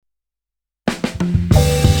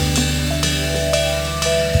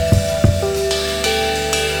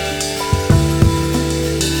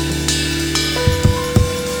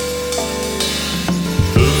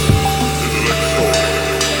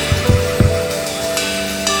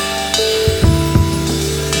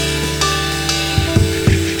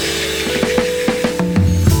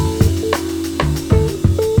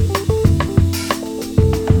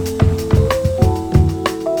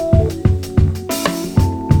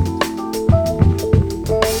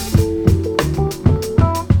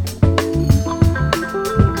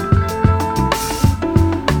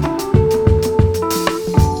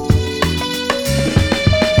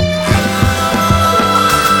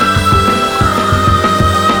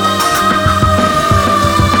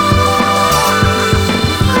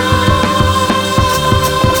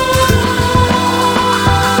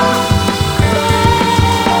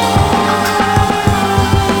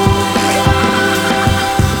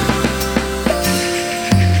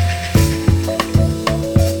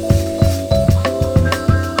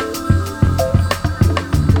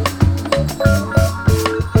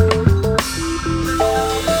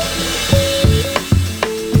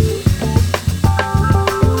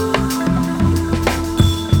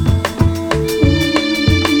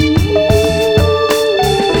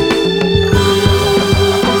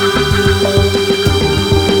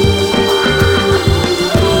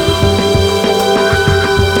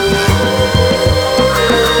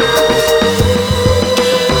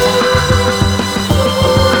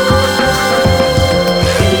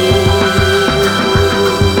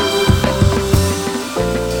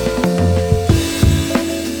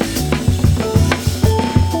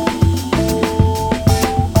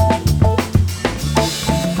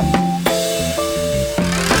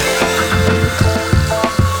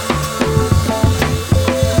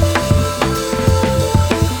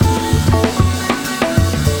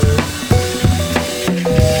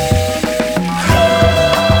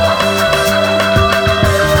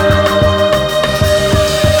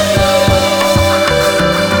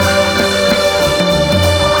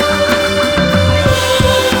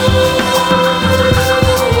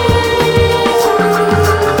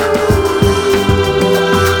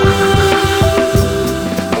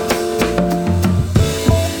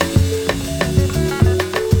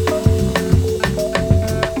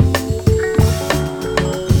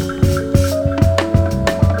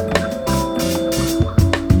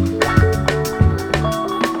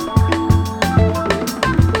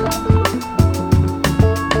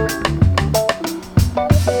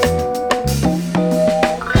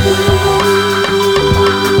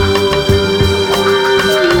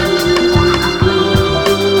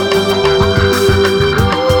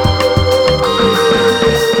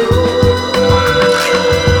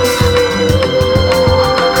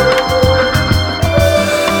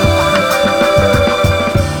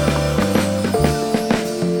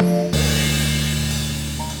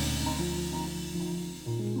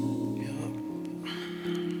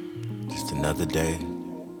day,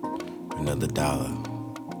 another dollar,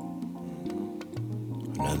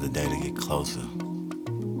 another day to get closer.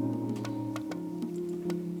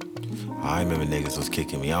 I remember niggas was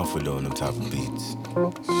kicking me out for doing them type of beats.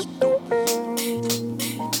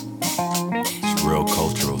 It's real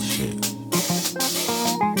cultural shit.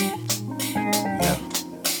 Yeah.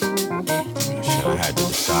 Shit, I had to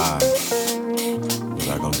decide. Was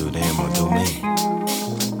I gonna do them or do me?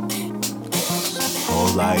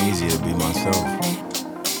 Whole lot easier to be myself.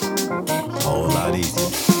 Whole lot easier.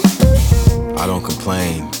 I don't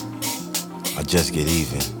complain, I just get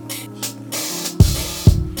even.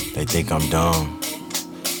 They think I'm dumb,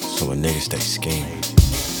 so a nigga stay scheming.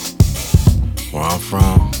 Where I'm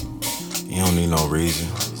from, you don't need no reason.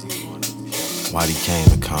 Why'd he came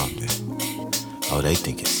to Compton? Oh, they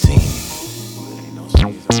think it's seen.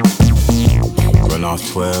 Run off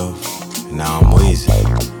 12, and now I'm wheezing.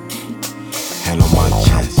 Hand on my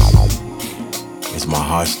chest. Is my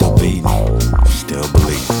heart still beating? Still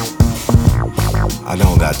believing. I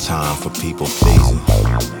don't got time for people pleasing.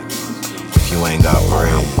 If you ain't got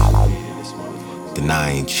bread, then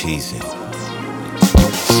I ain't cheesing.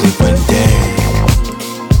 Sleeping dead.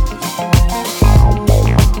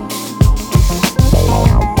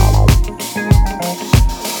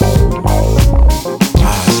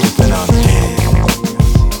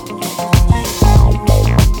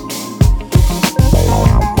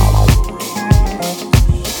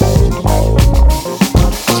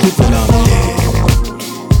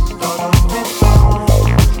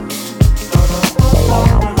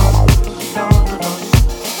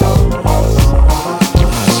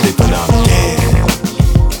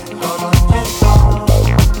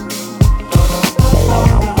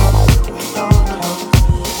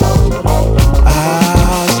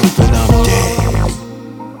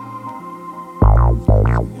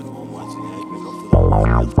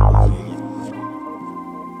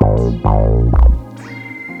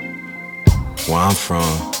 Where I'm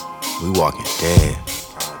from, we walking dead.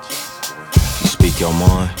 You speak your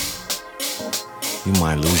mind, you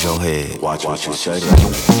might lose your head. Watch what you say.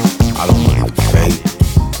 I don't believe in fate,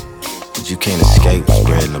 but you can't escape what's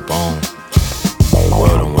bred in the bone. The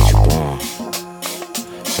world on what you're born,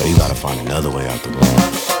 so you gotta find another way out the womb.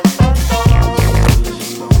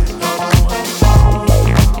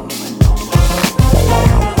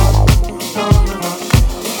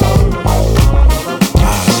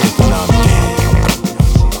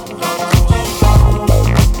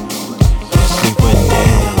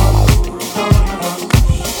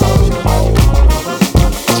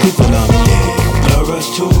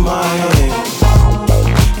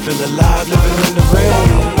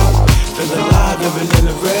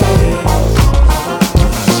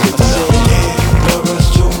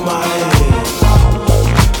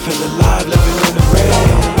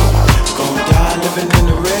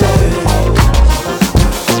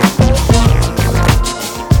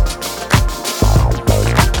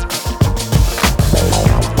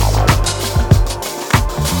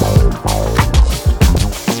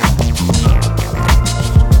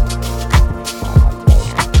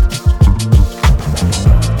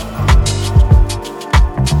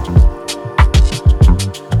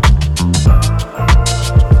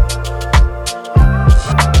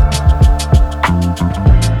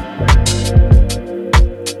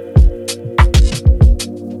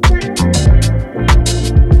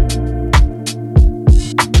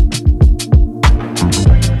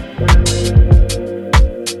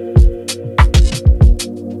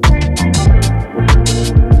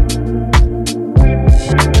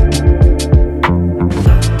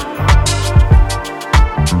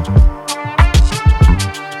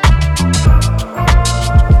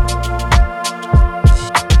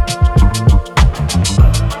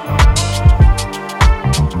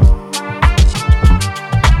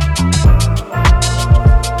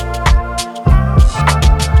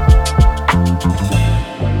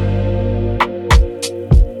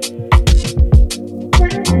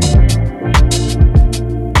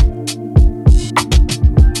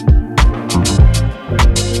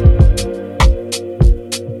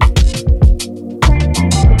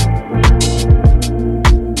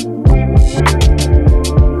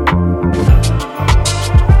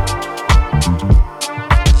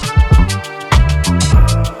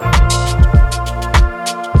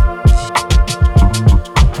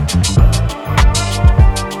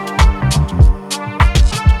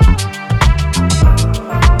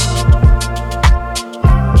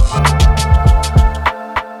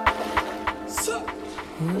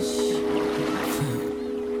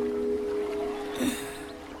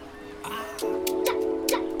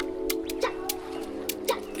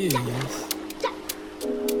 Yes.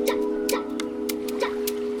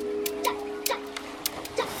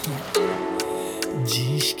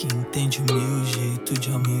 Diz que entende o meu jeito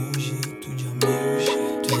de amor,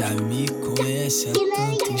 Tu já me conhece há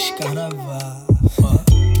tantos carnaval.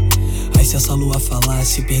 Aí se essa lua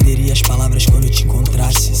falasse, perderia as palavras quando eu te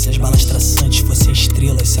encontrasse. Se as balas traçantes fossem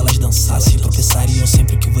estrelas, se elas dançassem, tropeçariam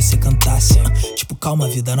sempre que você cantasse. Tipo, calma, a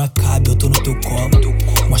vida não acabe, eu tô no teu colo.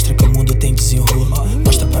 Mostra que o mundo tem desenrolo.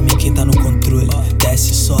 Mostra pra mim quem tá no controle.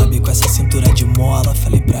 Desce e sobe com essa cintura de mola.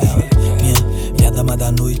 Falei pra ela, minha dama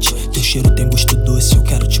da noite, teu cheiro tem gosto doce, eu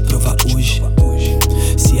quero te provar hoje.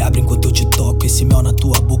 Se abre enquanto eu te toco, esse mel na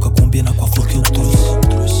tua boca combina com a flor que eu trouxe.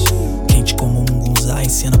 Quente como um mungunzá,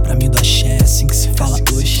 ensina pra mim do axé, assim que se fala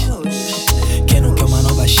hoje. Quem não quer uma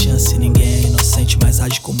nova chance, ninguém é inocente, mas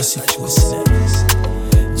age como se fosse, né?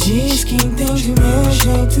 Diz que entende meu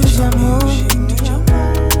jeito de amor,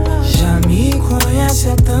 já me conhece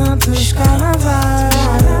há tantos carnavais.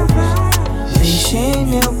 Deixei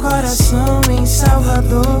meu coração em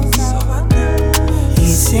Salvador, e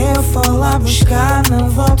se eu for lá buscar não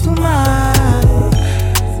volto mais.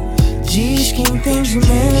 Diz que entende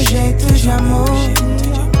meu jeito de amor,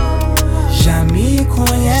 já me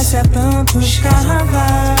conhece há tantos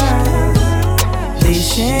carnavais.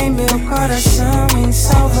 Deixei meu coração em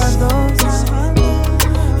Salvador,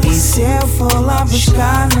 e se eu for lá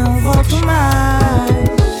buscar não volto mais.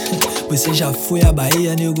 Você já foi à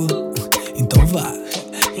Bahia, nego? Então vá.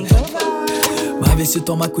 Mas vê se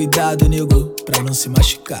toma cuidado, nego, pra não se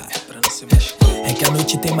machucar. É que a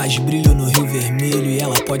noite tem mais brilho no Rio Vermelho e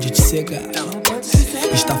ela pode te cegar.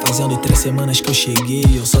 Está fazendo 3 semanas que eu cheguei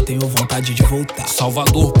e eu só tenho vontade de voltar.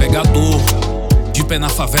 Salvador, pegador, de pé na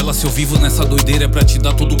favela, se eu vivo nessa doideira é pra te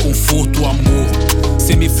dar todo o conforto, amor.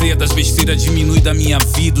 Cê me freia das besteiras, diminui da minha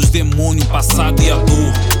vida os demônios, passado e a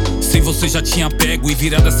dor. Sem você já tinha pego e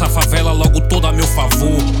virado essa favela logo toda a meu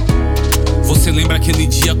favor. Você lembra aquele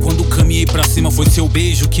dia quando caminhei pra cima, foi seu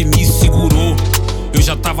beijo que me segurou. Eu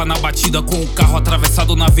já tava na batida com o carro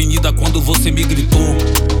atravessado na avenida quando você me gritou.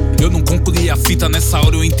 Eu não concluí a fita, nessa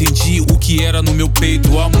hora eu entendi o que era no meu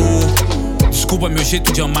peito, amor. Desculpa meu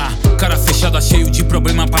jeito de amar, cara fechada cheio de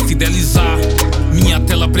problema pra fidelizar. Minha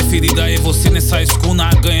tela preferida é você nessa escuna,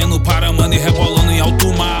 ganhando paramano e rebolando em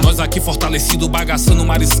alto mar. Nós aqui fortalecido, bagaçando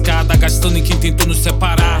mariscada, gastando em quem tentou nos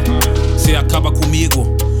separar. Cê acaba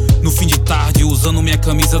comigo no fim de tarde, usando minha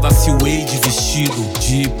camisa da Suede, vestido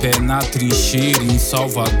de pé na trincheira em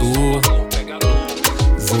Salvador.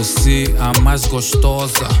 Você a mais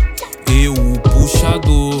gostosa, eu o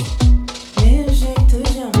puxador. Meu jeito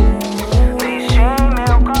de amor, deixei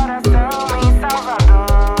meu coração em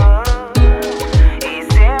Salvador, e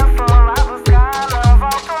se eu for lá buscar não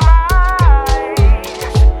volto mais.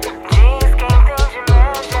 Diz que entende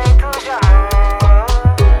meu jeito de amor,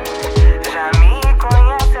 já me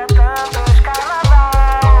conhece há tantos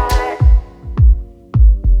carnavais.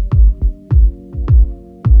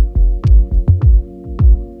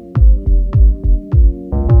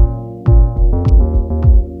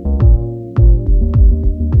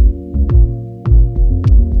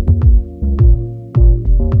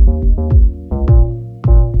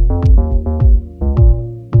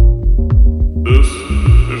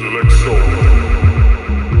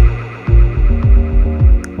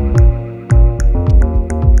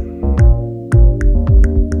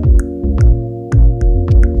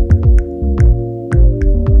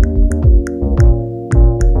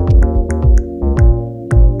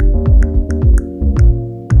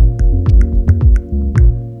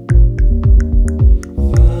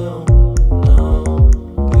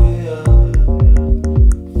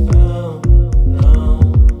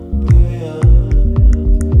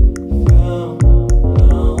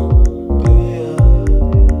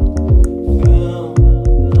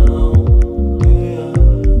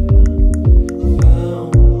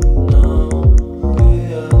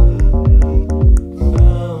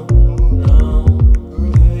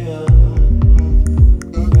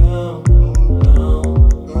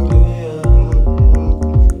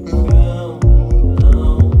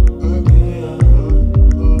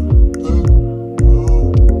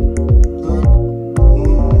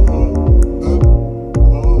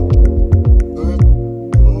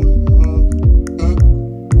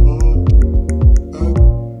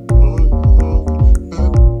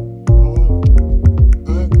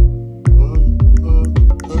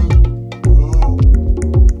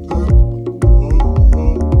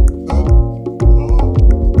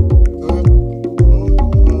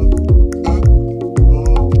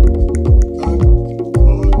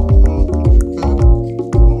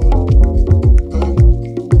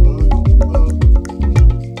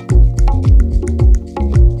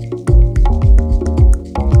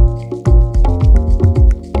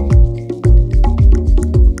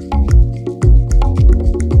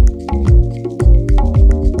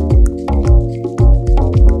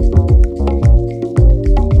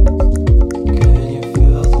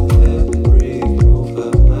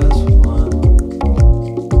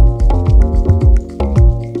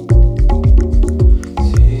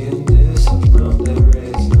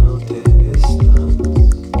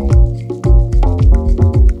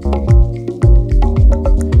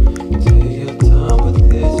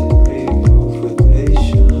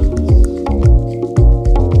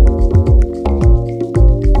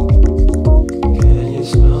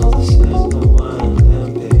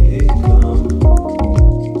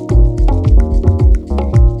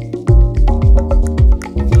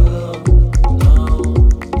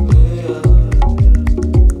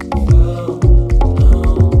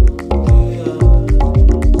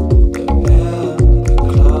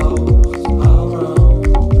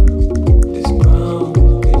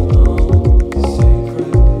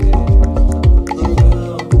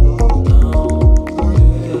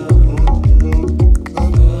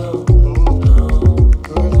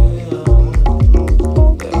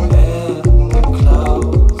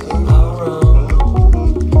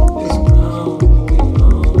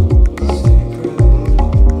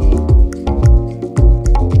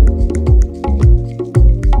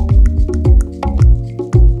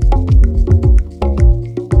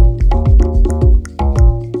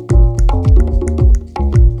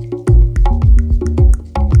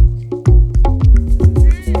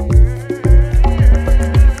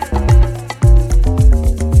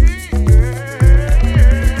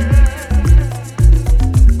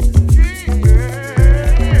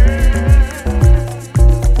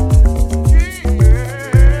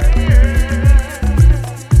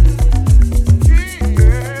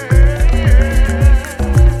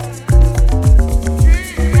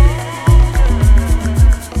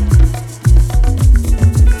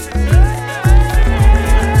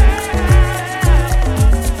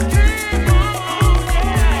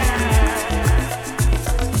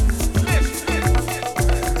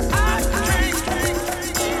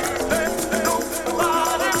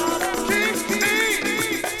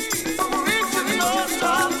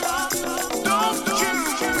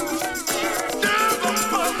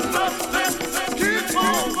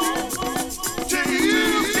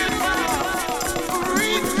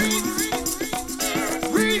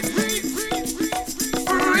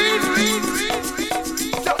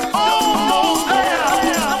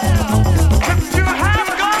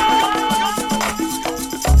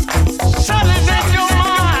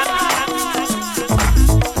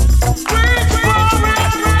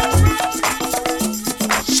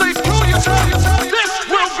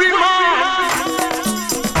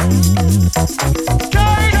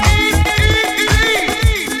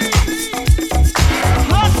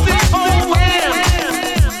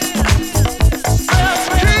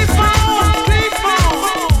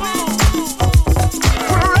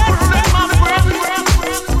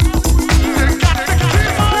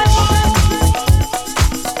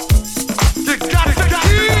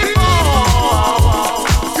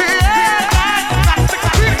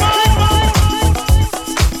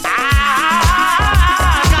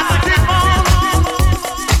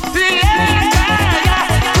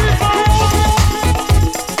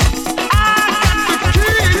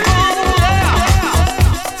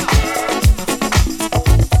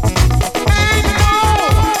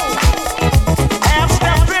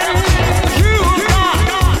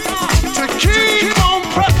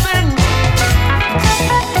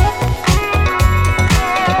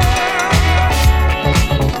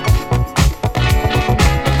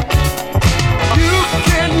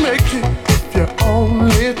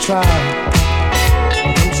 side.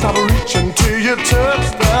 Don't stop reaching till you touch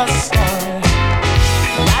the sun.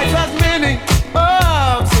 Life has many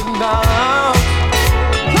ups and downs.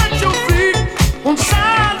 Put your feet on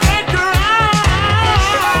solid ground.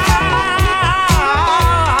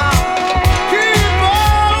 Keep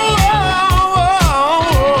on,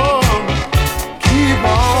 keep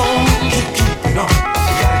it on.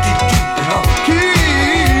 You gotta keep keeping on.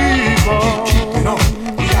 Keep on, keeping on.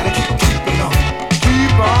 You gotta keep keeping on.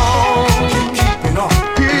 Keep on, keep keeping on.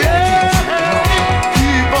 Keep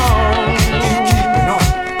on, keep keeping on.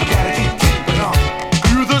 You gotta keep keeping on.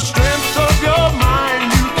 Through the strength of your mind,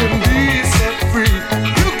 you can be set free.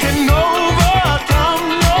 You can overcome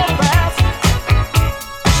your past.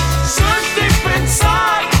 Search deep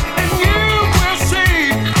inside, and you will see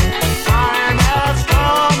time has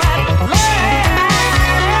come at last.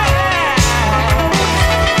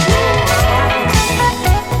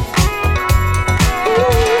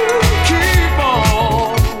 Keep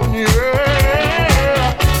on, yeah.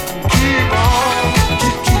 Keep on,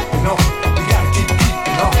 keep keeping on. You gotta keep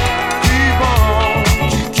keeping on. Keep on,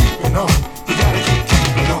 keep keeping on. You gotta keep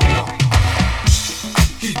keeping on.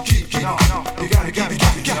 Keep keeping on. You gotta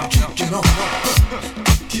keep keeping on.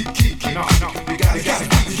 Keep keeping on. You gotta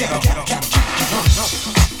keep keeping on.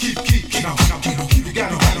 Keep keeping on. You gotta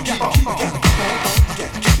keep on.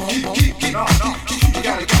 Keep keeping on. You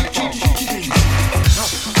gotta keep keeping on.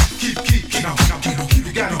 Keep keeping on.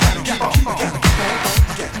 You gotta keep on.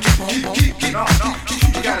 Keep keeping on.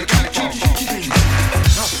 You gotta keep keeping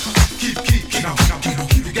on. Keep keeping on. You gotta keep on. Keep keeping on. You gotta keep keeping on. Keep keeping on.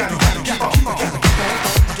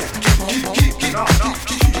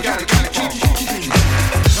 You gotta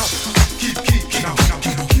keep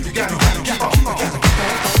on.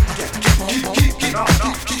 Keep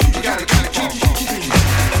keeping on. You gotta keep keeping on. Keep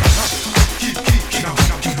keeping on.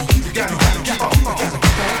 You gotta keep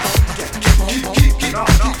on. Keep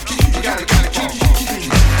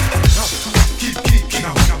keeping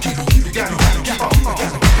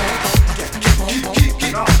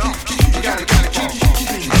on. You gotta keep on.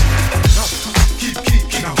 Keep keeping on. You gotta keep on. Keep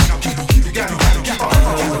keeping on. You gotta keep on. Keep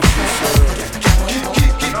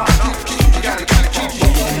keeping on. You gotta keep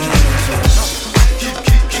on. Keep keeping on. You gotta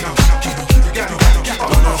keep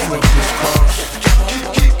on.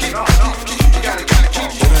 Keep keeping on. You gotta keep on. Keep keeping on. You gotta keep on.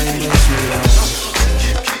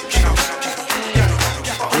 Keep keeping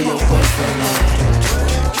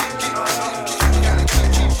on. You gotta keep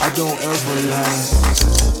on. I don't ever lie.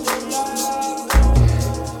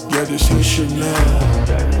 Yeah, this is Chanel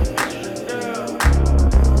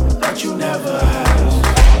that you never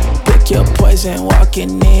had. Pick your poison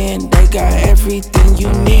walking in. They got everything you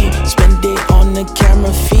need. Spend it on the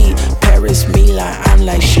camera feed. Paris, Milan, I'm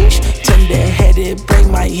like sheesh. Tender-headed, break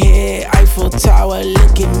my head. Eiffel Tower,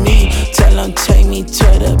 look at me. Tell them take me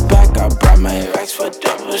to the back. I brought my racks for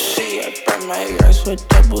double C. I brought my racks for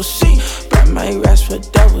double C. Brought my racks for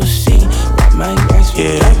double C. Brought my racks for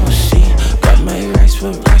double C. Brought my racks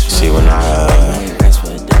for racks for. See, when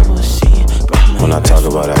I talk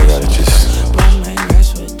about it, I gotta just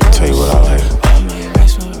tell you what I like.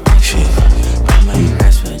 Shit.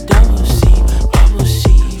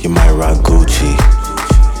 You might rock Gucci,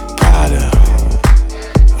 Prada.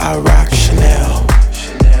 I rock Chanel.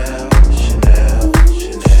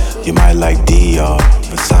 You might like Dior,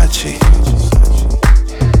 Versace,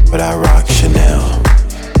 but I rock Chanel.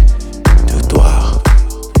 Du toi,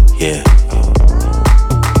 yeah.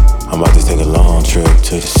 I'm about to take a long trip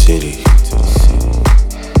to the city.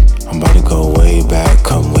 I'm about to go way back,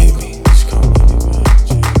 come with me.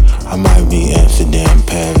 I might be Amsterdam,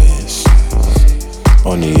 Paris,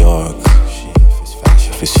 or New York,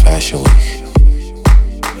 if it's fashion week.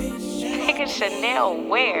 Nigga, Chanel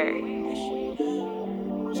where?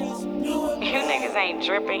 You niggas ain't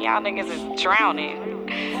dripping, y'all niggas is drowning.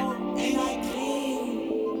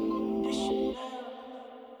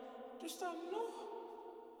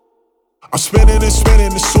 I'm spinning and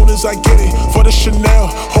spinning as soon as I get it. For the Chanel,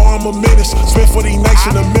 oh I'm a menace. Spent 40 nights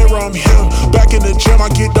in the mirror, I'm him. Back in the gym, I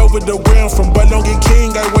get over the rim. From Belonging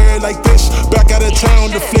King, I wear it like this. Back out of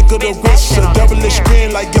town, the flick of the wrist. A double-ish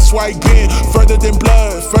grin, like guess where I been. Further than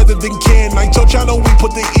blood, further than kin. Like told y'all know we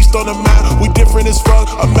put the East on the map. We different as fuck,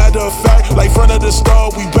 a matter of fact. Like front of the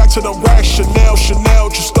store, we back to the rack. Chanel,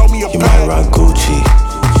 just throw me a You bag. might rock Gucci,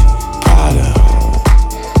 Prada.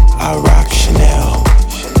 I rock Chanel.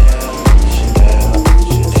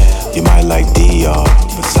 You might like Dior,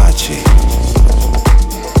 Versace,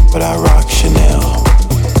 but I rock Chanel.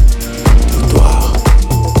 Du toi,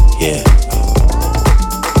 yeah.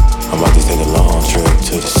 I'm about to take a long trip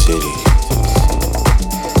to the city.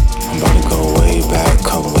 I'm about to go way back,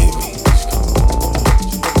 come with me.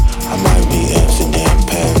 I might be Amsterdam,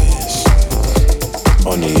 Paris,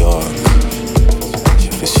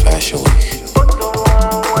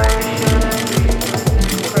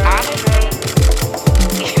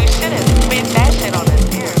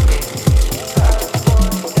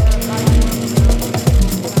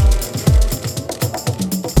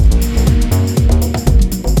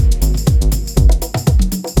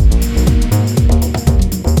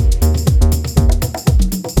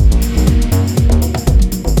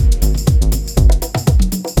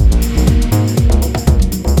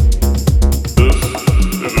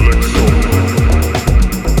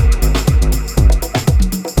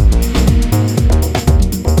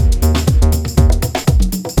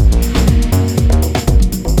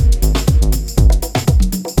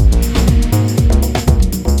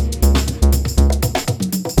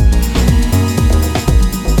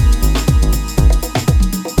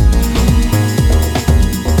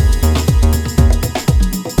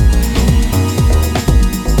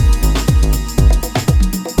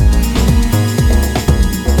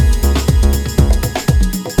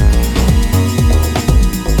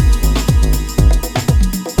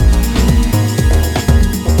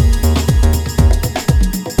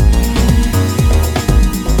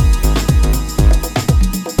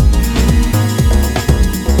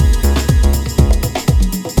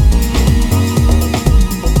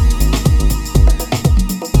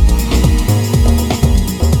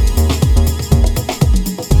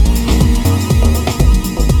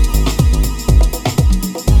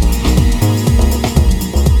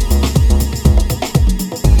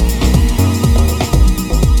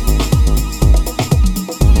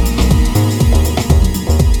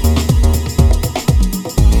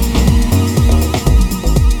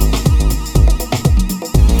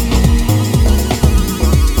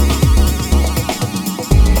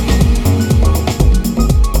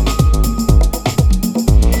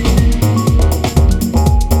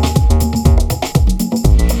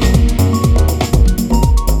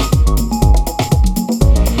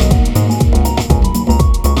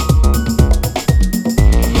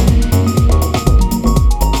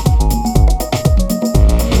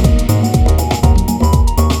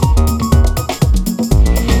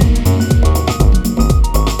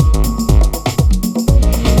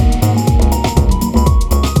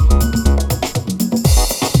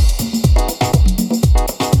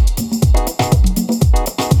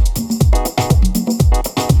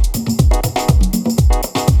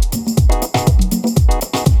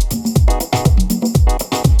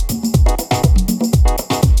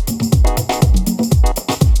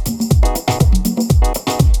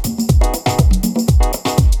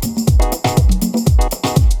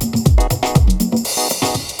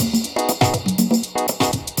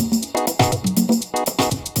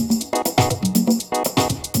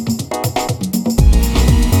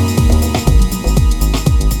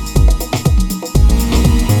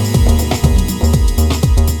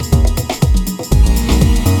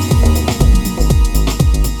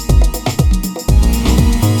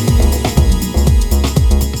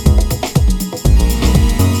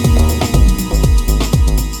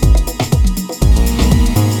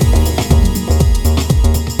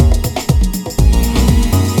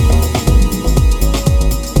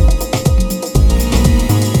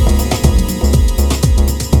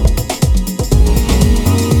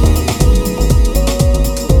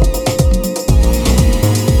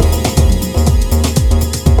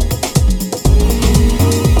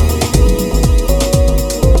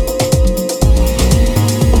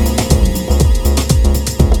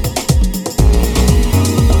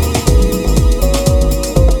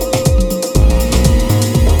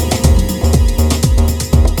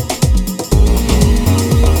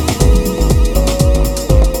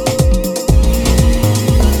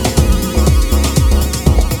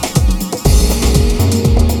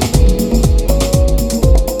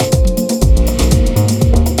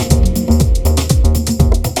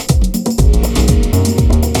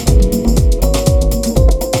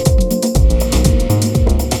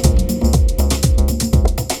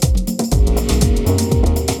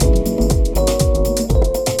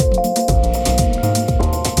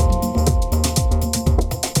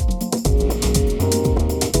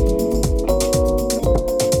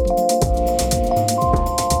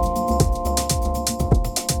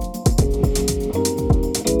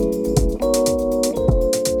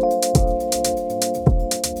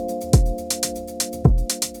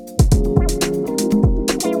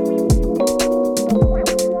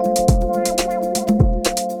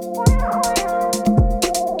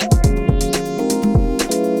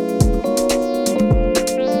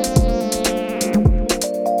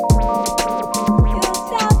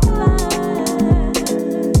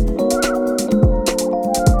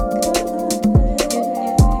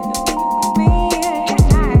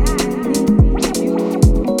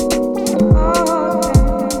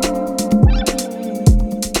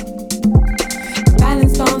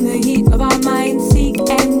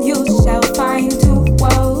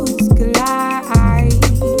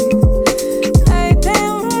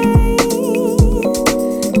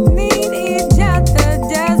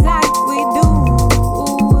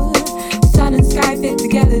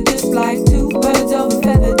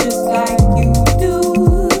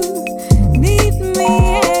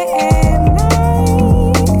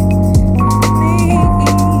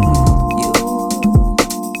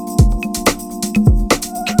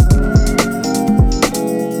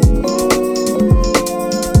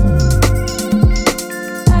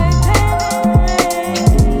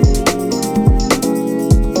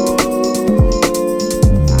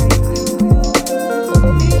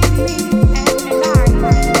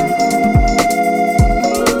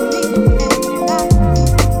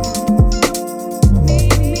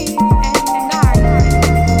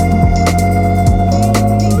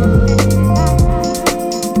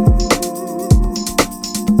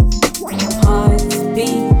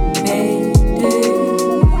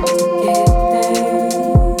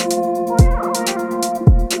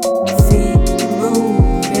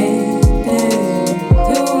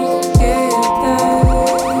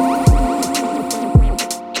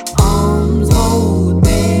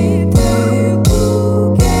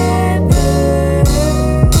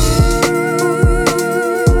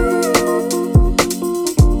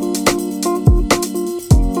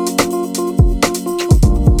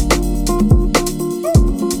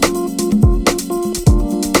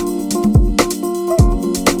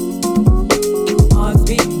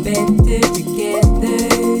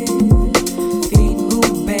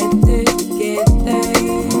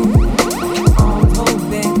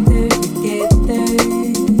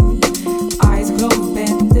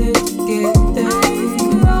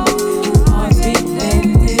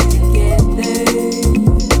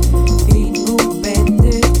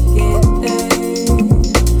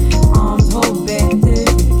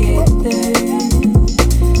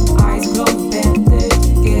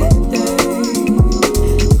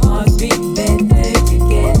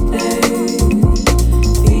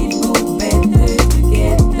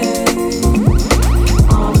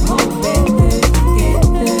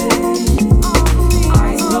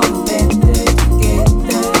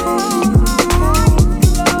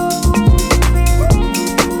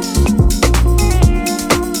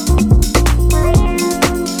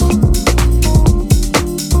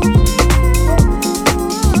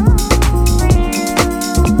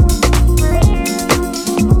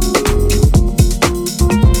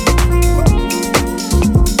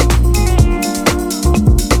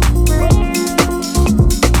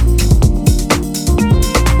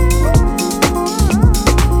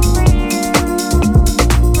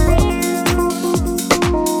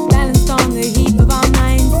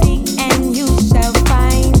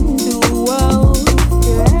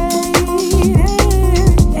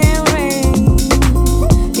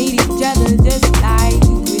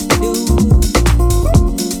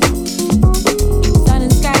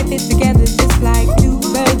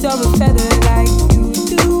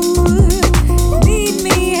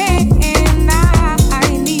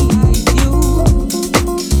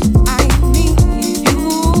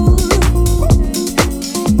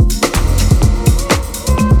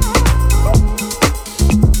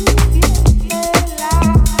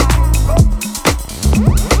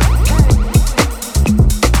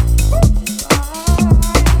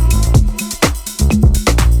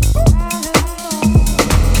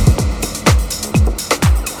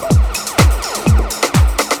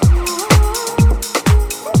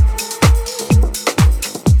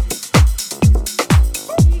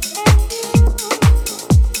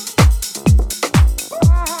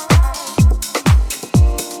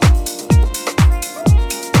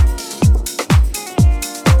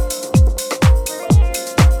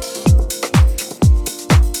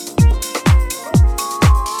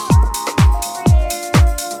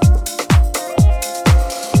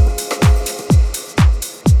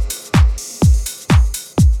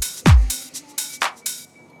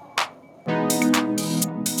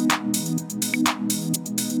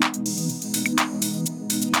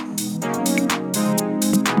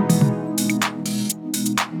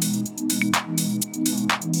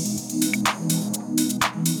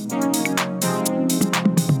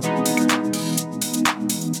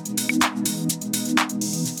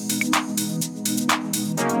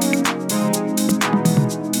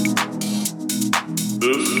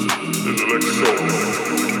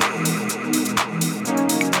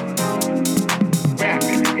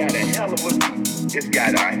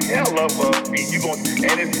 of a beat.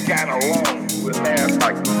 And it's kind of long. It lasts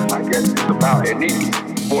like, I guess it's about at least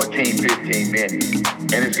 14, 15 minutes.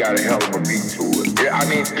 And it's got a hell of a beat to it. I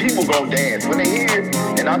mean, people gonna dance when they hear it.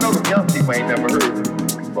 And I know the young people ain't never heard it.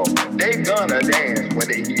 So they gonna dance when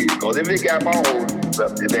they hear it. Because if it got balls,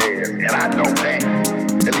 up to dance. And I don't dance.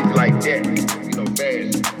 At least like that. You know,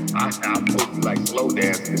 fast. I'm supposed to like slow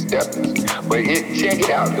dancing and stepping. But check it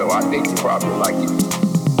out though. I think you probably like it.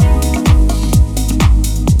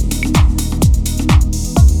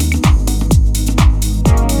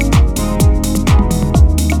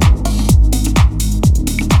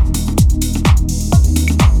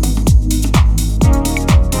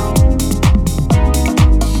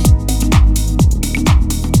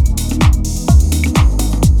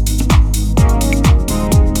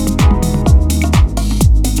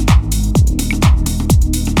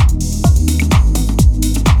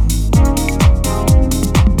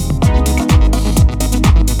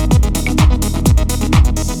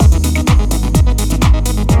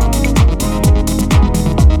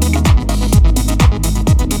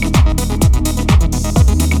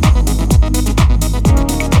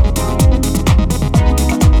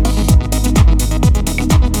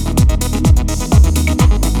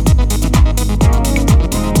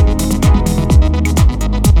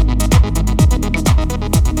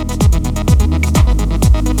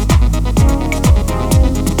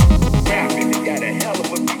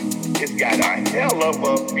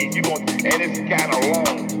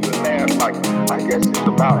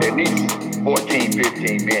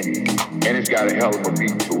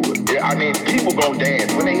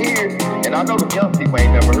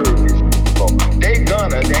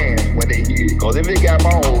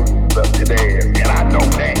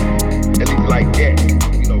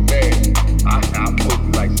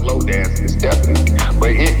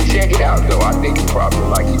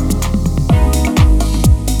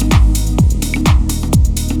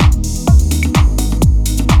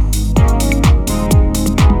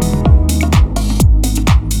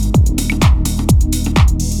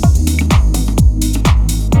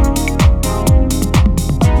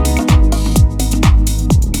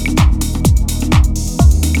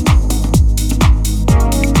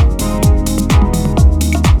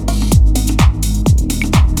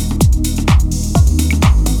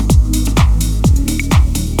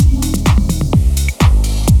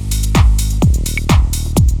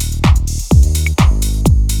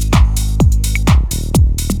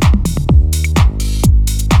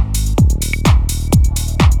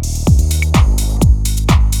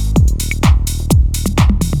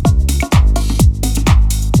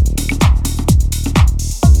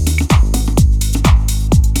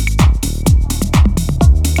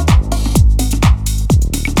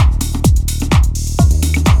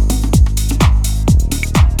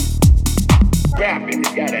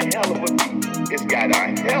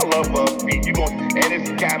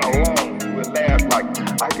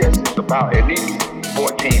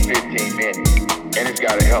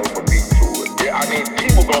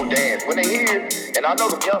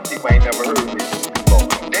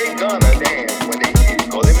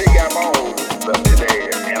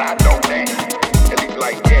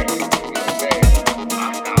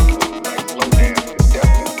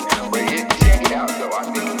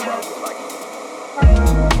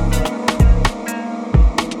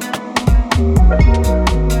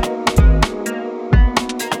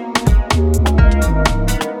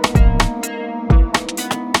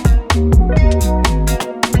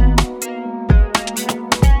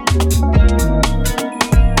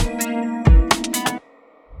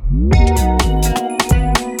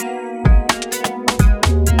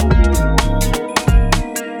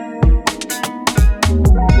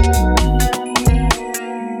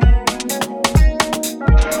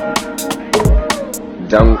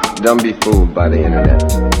 Don't be fooled by the internet.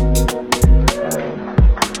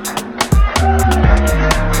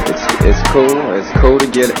 It's cool. It's cool to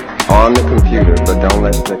get on the computer, but don't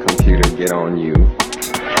let the computer get on you.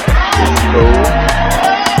 It's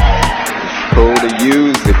cool to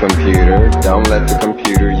use the computer. Don't let the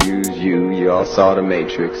computer use you. You all saw The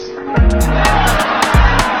Matrix.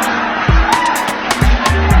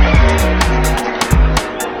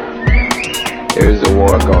 There's a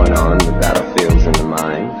war going on. The battlefield's in the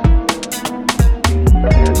mind.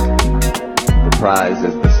 And the prize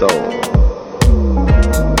is the soul.